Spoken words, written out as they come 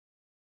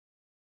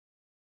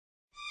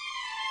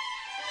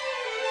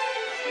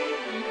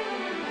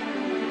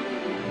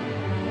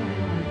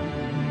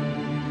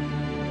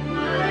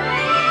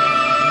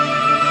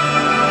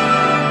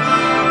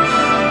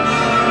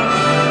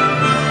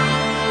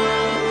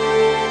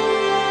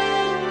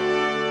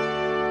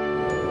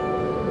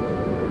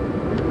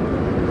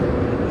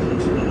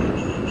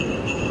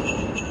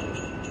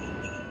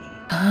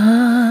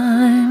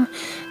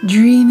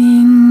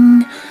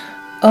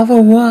of a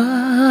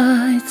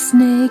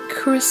Whitesnake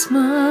Christmas.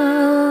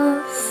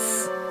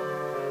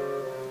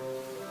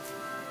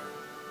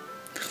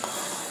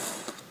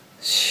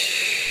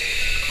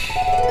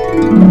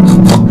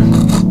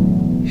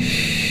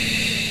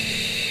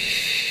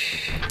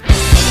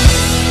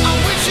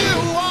 I wish you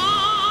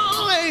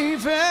all a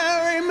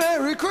very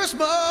Merry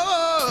Christmas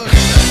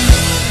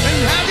and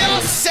have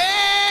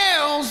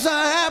yourselves a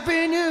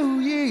Happy New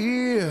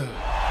Year.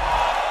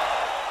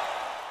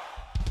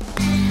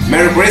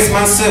 Merry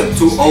Christmas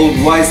to all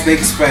Whitesnake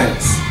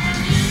fans.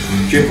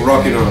 Keep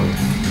rocking on.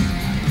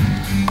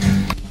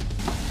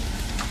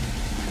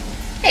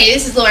 Hey,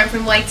 this is Lauren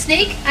from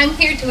Whitesnake. I'm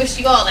here to wish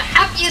you all the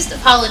happiest of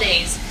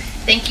holidays.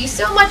 Thank you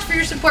so much for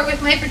your support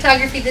with my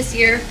photography this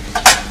year.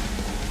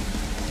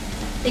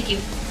 Thank you.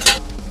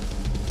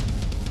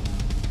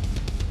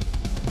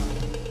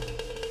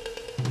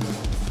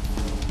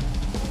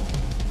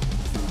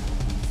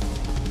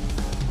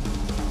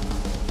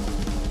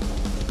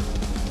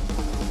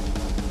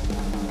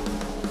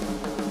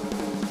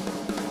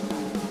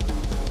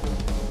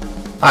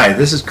 Hi,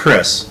 this is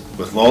Chris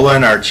with Lola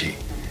and Archie.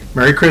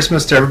 Merry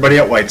Christmas to everybody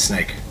at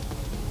Whitesnake.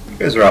 You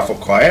guys are awful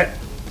quiet.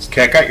 Has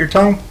cat got your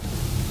tongue?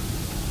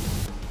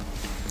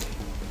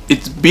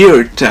 It's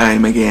beer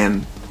time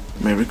again.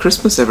 Merry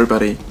Christmas,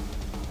 everybody.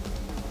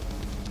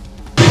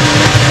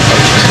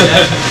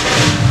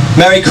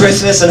 Merry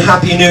Christmas and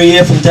Happy New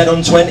Year from Dead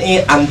on 20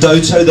 and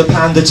Doto the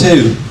Panda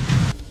 2.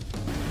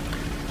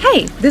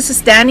 Hey, this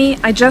is Danny.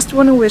 I just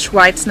want to wish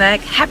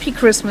Whitesnake Happy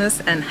Christmas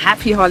and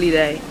Happy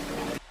Holiday.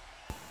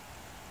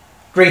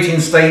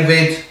 Greetings,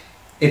 David.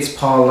 It's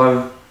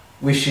Parlo,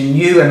 wishing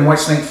you and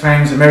Whitesnake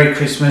fans a Merry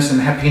Christmas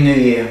and Happy New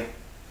Year.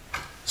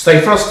 Stay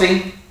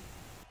frosty.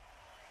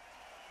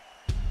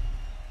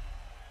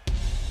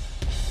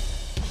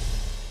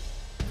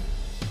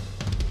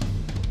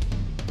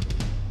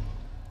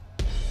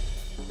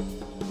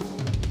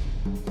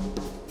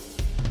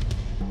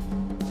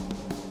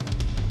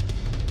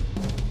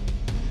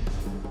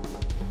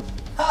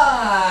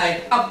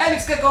 Hi, I'm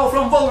Alex Kakao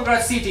from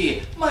Volgograd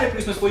City. Merry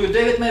Christmas for you,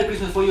 David. Merry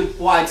Christmas for you,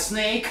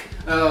 Whitesnake.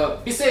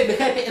 Be safe, be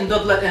happy, and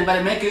don't let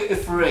anybody make you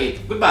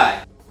afraid.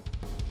 Goodbye.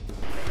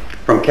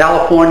 From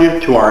California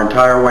to our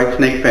entire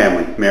Whitesnake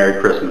family,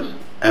 Merry Christmas.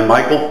 And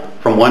Michael,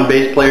 from one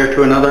bass player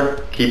to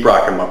another, keep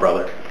rocking, my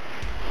brother.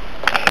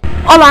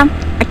 Olá,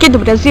 aqui do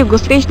Brasil,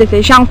 gostaria de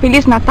desejar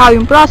Feliz Natal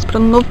e próspero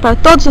Ano Novo para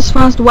todos os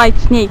fãs do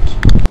Whitesnake.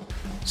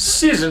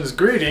 Season's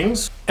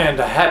greetings and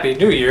a Happy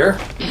New Year.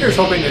 Here's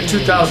hoping that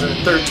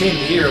 2013,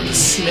 the year of the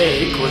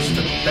snake, was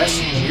the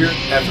best year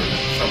ever.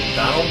 From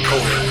Donald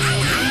Cole.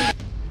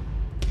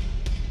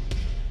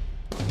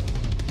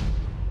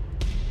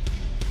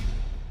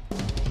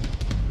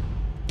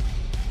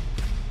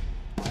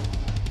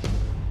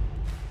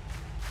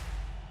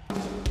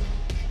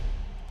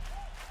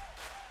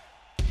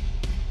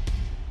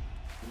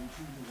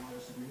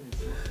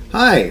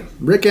 Hi,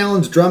 Rick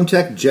Allen's drum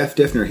tech Jeff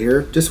Diffner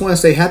here. Just want to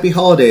say happy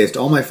holidays to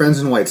all my friends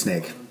in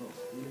Whitesnake.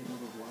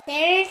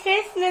 Merry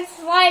Christmas,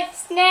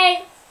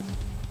 Whitesnake!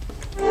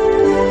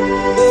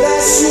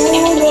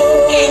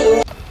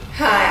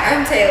 Hi,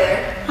 I'm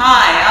Taylor.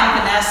 Hi,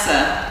 I'm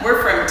Vanessa.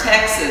 We're from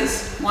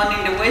Texas,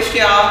 wanting to wish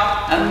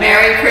y'all a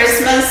Merry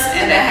Christmas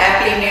and a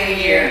Happy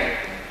New Year.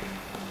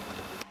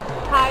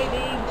 Hi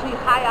David,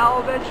 hi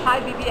Albert,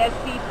 hi BBS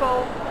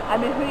people.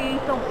 I'm here in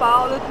São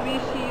Paulo to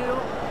wish you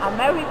a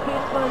Merry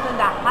Christmas and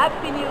a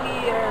Happy New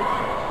Year.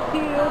 See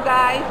you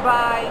guys,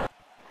 bye.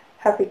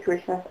 Happy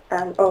Christmas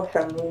and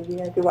also New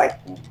Year to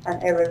Whitesnake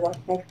and every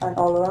Whitesnake fan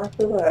all around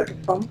the world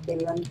from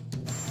Finland.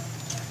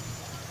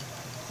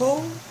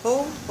 Ho,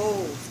 ho,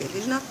 ho!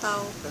 Feliz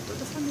Natal para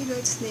toda a família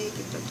Whitesnake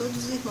e para todos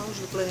os irmãos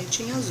do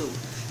Planetinha Azul.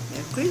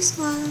 Merry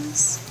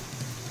Christmas!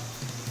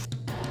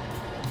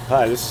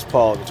 Hi, this is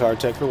Paul, guitar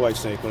tech for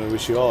Whitesnake. I want to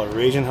wish you all a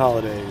raging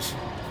holidays.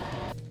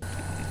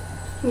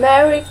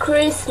 Merry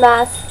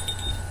Christmas!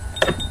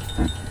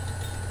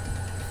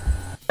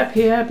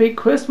 Happy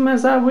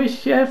Christmas. I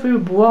wish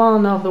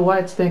everyone of the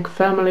Whitesnake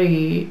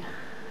family.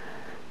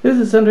 This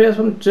is Andreas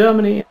from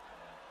Germany.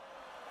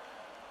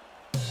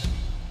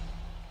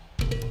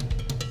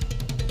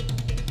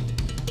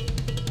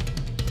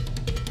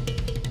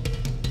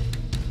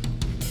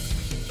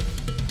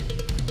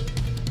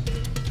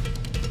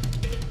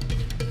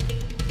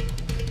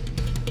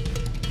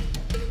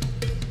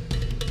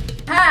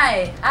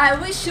 Hi, I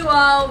wish you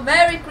all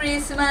Merry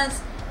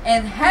Christmas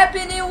and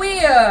Happy New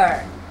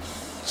Year!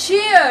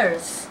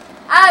 Cheers!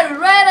 Are you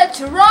ready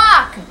to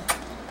rock?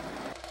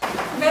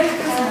 Merry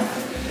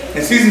Christmas!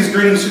 And season's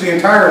greetings to the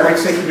entire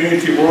Whitesnake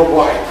community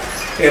worldwide.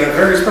 And a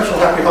very special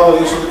happy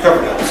holidays to the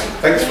Coverdales.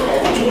 Thanks for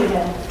all the joy.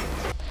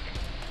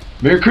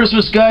 Merry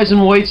Christmas, guys in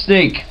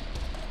Whitesnake.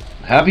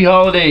 Happy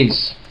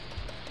holidays.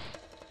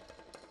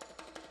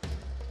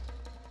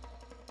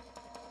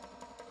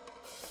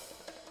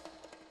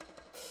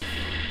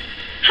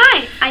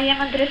 Hi, I am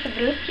Andressa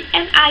Bruschi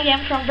and I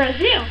am from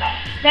Brazil.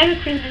 Merry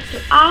Christmas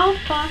to all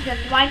fans and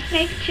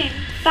Whitesnake team.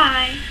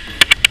 Bye!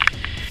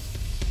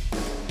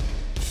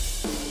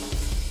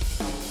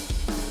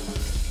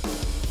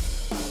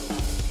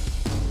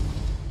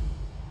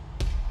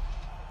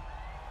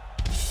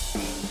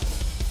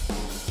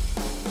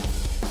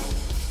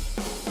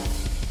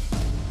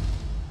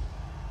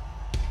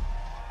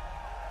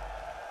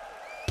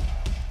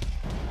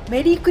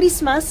 Merry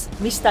Christmas,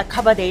 Mr.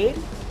 Coverdale.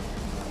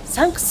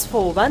 Thanks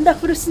for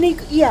wonderful snake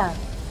year.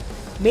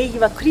 May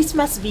your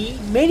Christmas be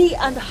merry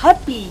and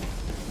happy.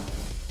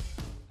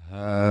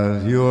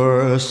 Have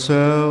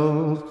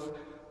yourself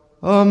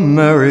a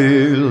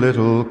merry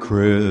little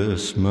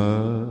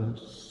Christmas.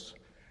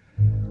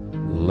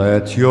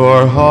 Let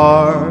your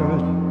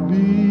heart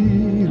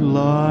be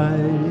light.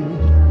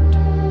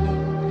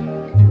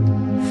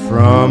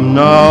 From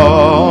now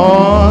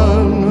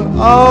on,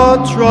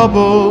 our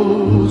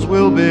troubles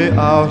will be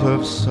out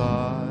of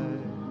sight.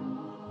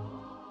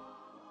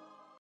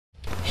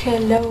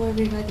 Hello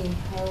everybody,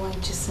 I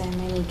want to send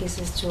many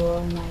kisses to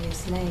all my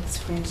snakes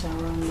friends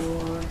around the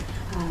world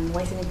and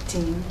Whitesnake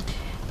team.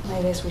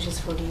 My best wishes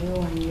for you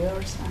and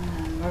yours,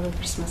 and Merry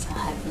Christmas and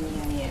Happy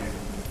New Year.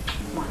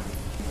 Mwah.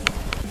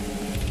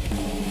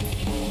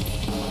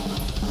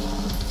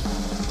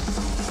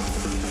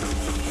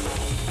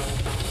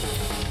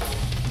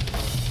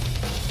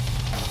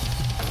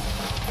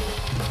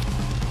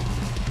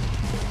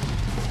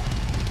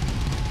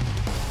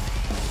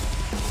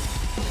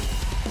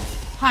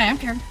 Hi, I'm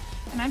Karen.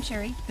 And I'm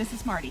Sherry. This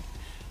is Marty.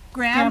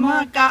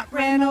 Grandma got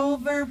ran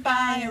over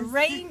by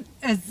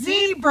a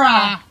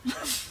zebra.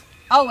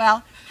 Oh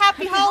well.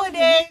 Happy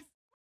holidays.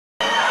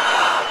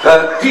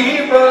 The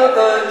deeper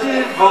the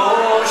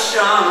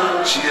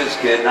devotion. Cheers,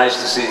 kid.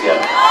 Nice to see you.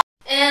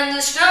 And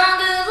the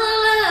stronger the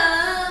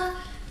love,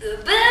 the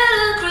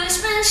better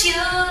Christmas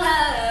you'll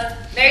have.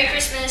 Merry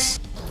Christmas.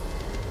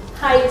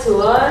 Hi to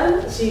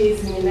all. She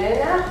is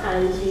Milena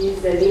and she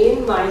is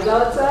Celine, my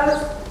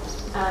daughter.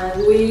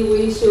 And we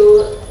wish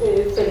you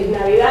Feliz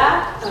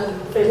Navidad and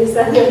Feliz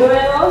Año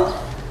Nuevo.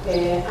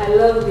 I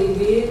love the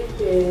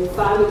big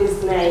family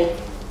snake.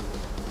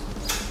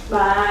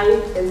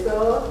 Bye.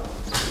 Eso.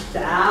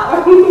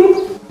 Ciao.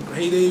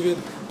 Hey David,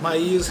 my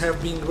years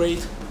have been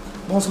great,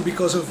 mostly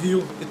because of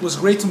you. It was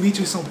great to meet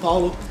you in São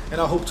Paulo, and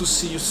I hope to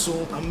see you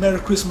soon. A Merry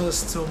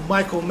Christmas to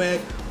Michael,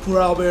 Meg, poor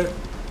Albert,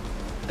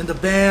 and the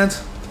band,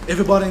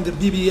 everybody in the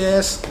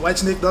BBS,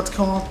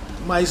 Whitesnake.com,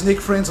 my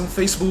snake friends on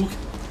Facebook.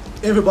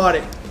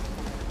 Everybody,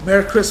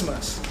 Merry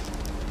Christmas.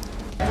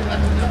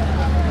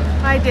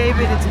 Hi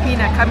David, it's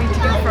Pina coming to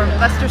you from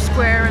Leicester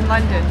Square in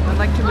London. I'd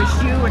like to wish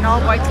you and all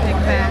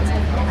Whitesnake fans a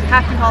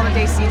happy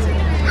holiday season.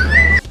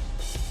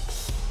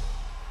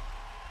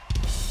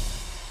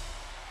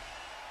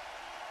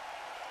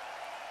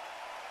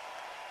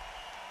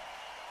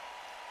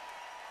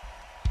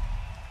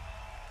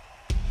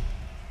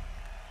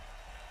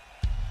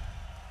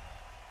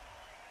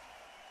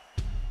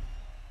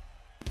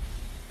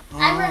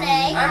 I'm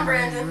Renee. I'm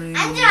Brandon.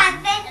 I'm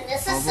Jonathan. And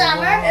this is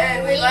Summer.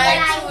 And we'd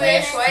like to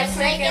wish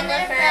Whitesnake and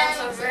their fans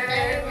a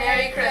very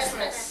Merry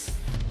Christmas.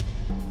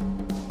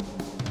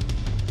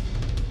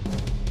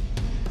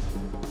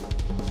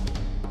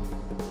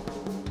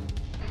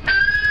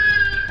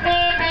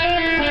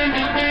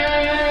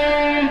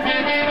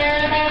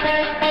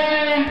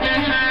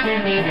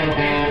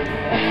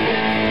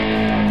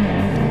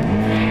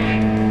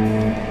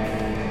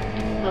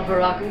 Have a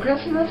rockin'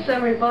 Christmas,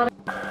 everybody.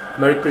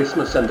 Merry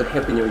Christmas and a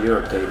Happy New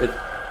Year, David,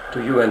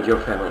 to you and your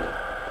family,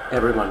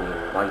 everyone in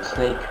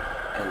Whitesnake,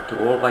 and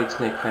to all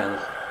Whitesnake fans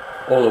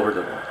all over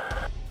the world.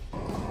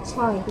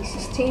 Hi, this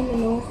is Tim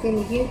in North in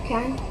the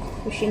UK,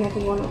 wishing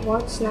everyone at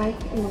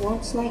Whitesnake and the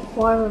Whitesnake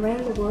Choir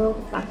around the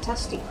world a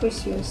fantastic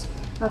Christmas.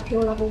 Hope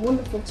you all have a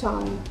wonderful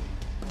time.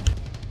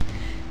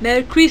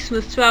 Merry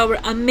Christmas to our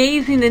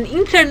amazing and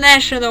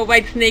international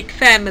Whitesnake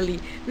family.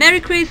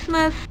 Merry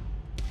Christmas!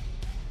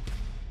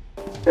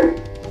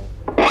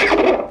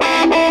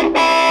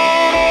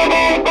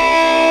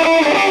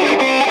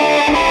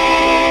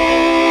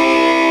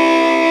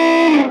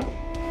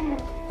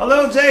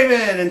 Hello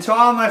David, and to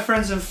all my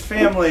friends and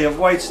family of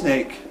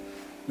Whitesnake,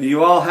 may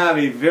you all have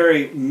a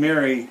very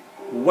merry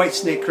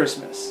Whitesnake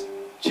Christmas.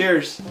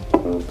 Cheers!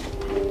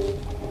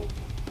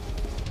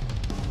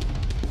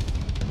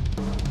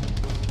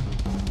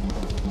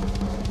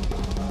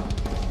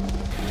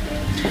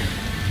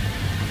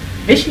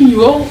 Wishing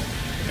you all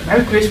a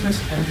Merry Christmas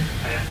and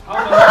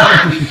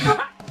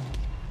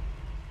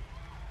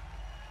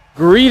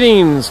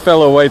Greetings,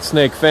 fellow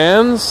Whitesnake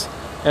fans,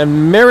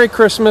 and Merry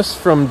Christmas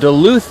from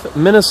Duluth,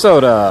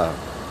 Minnesota.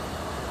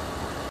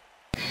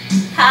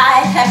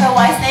 Hi, have a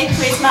Whitesnake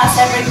Christmas,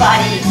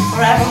 everybody,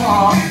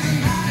 forevermore.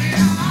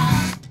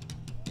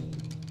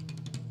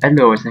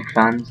 Hello, Whitesnake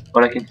fans.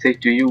 All I can say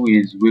to you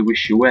is we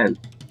wish you well,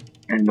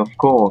 and of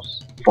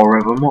course,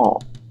 forevermore.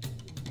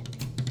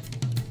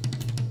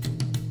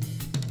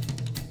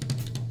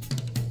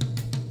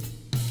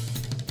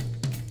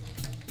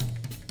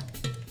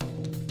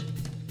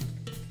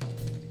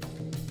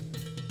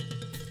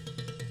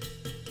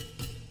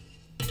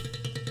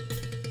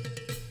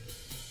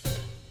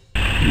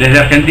 Desde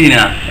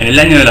Argentina, en el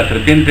año de la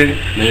serpiente,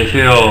 les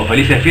deseo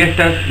felices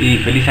fiestas y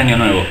feliz año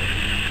nuevo.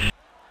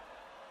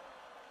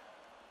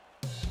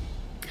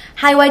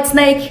 Hi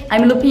Whitesnake,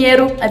 I'm Lu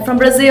Pinheiro, I'm from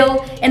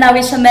Brazil, and I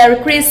wish a Merry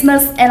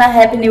Christmas and a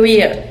Happy New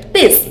Year.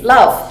 Peace,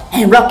 love,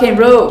 and rock and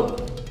roll!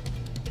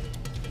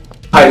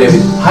 Hi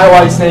David. Hi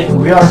Whitesnake,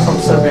 we are from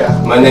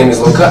Serbia. My name is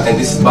Luka and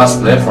this is bass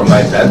player from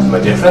my band, my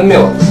dear friend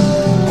Milo.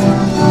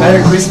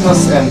 Merry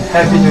Christmas and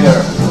Happy New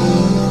Year.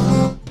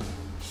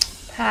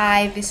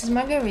 Hi, this is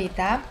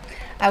Margarita.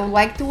 I would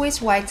like to wish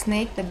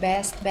Whitesnake the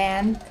best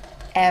band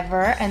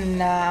ever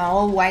and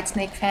all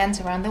Whitesnake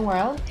fans around the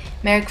world.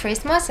 Merry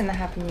Christmas and a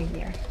Happy New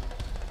Year.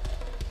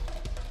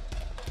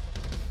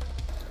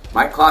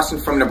 Mike Clausen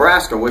from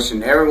Nebraska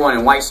wishing everyone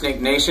in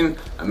Whitesnake Nation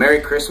a Merry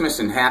Christmas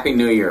and Happy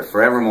New Year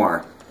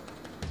forevermore.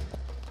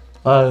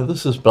 Hi,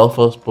 this is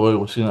Belfast Boy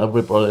wishing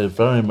everybody a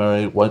very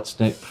Merry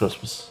Whitesnake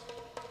Christmas.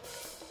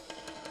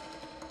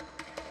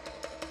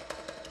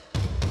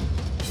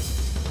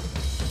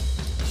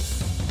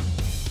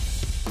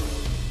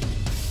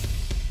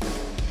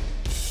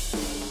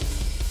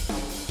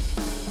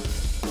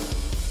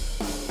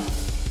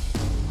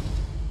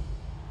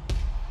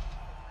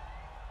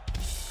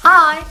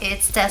 Hi,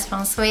 it's Tess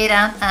from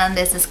Sweden and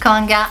this is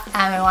Konga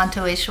and we want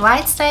to wish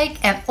Whitesnake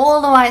and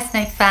all the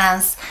Whitesnake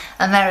fans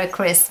a Merry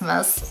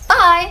Christmas.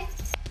 Bye!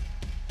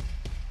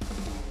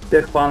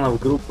 Всех фанов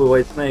группы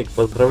Whitesnake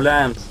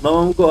поздравляем с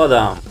Новым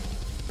годом!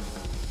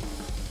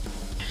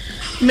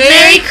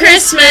 Merry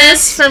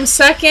Christmas from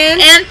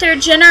second and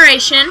third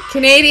generation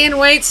Canadian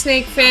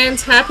Whitesnake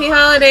fans. Happy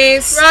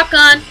holidays. Rock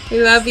on.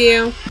 We love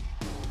you.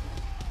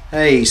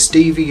 Hey,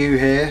 Stevie U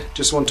here.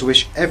 Just want to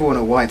wish everyone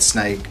at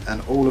Whitesnake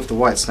and all of the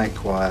Whitesnake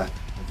choir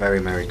a very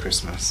Merry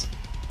Christmas.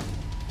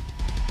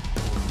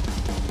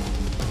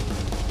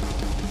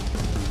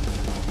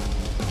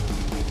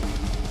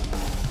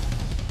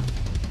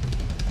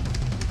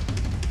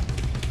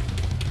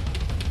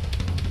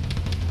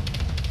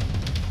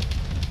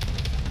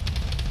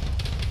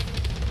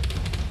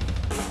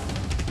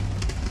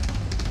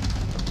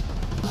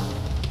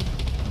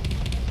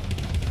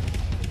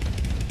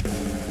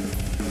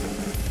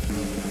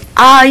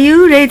 Are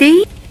you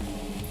ready?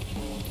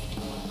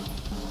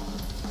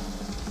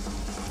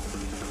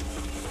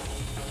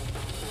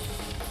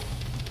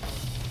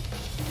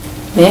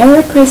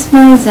 Merry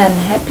Christmas and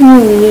Happy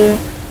New Year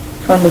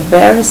from the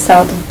very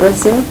south of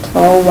Brazil to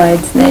all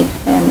Whitesnake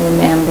family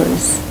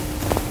members.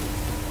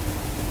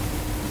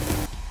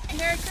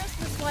 Merry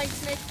Christmas,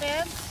 Whitesnake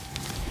fans.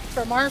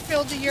 From our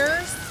field to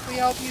yours, we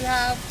hope you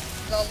have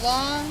the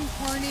long,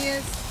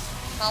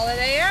 horniest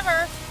holiday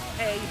ever.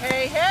 Hey,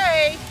 hey,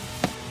 hey!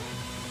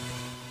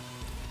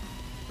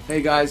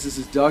 Hey guys, this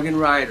is Doug and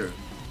Ryder,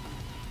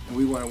 and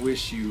we want to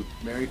wish you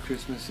Merry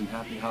Christmas and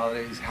Happy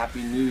Holidays,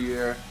 Happy New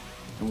Year,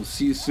 and we'll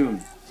see you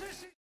soon.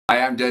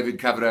 Hi, I'm David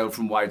Cavadell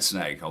from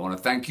Whitesnake. I want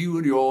to thank you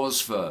and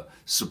yours for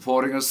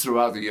supporting us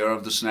throughout the Year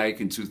of the Snake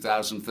in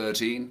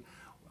 2013,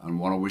 and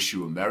want to wish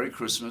you a Merry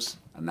Christmas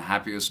and the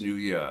happiest New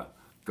Year.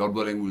 God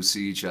willing, we'll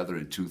see each other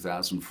in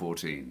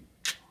 2014.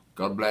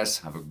 God bless,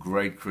 have a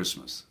great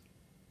Christmas.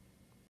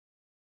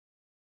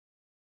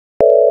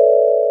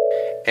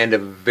 And a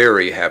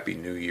very happy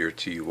New Year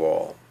to you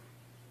all.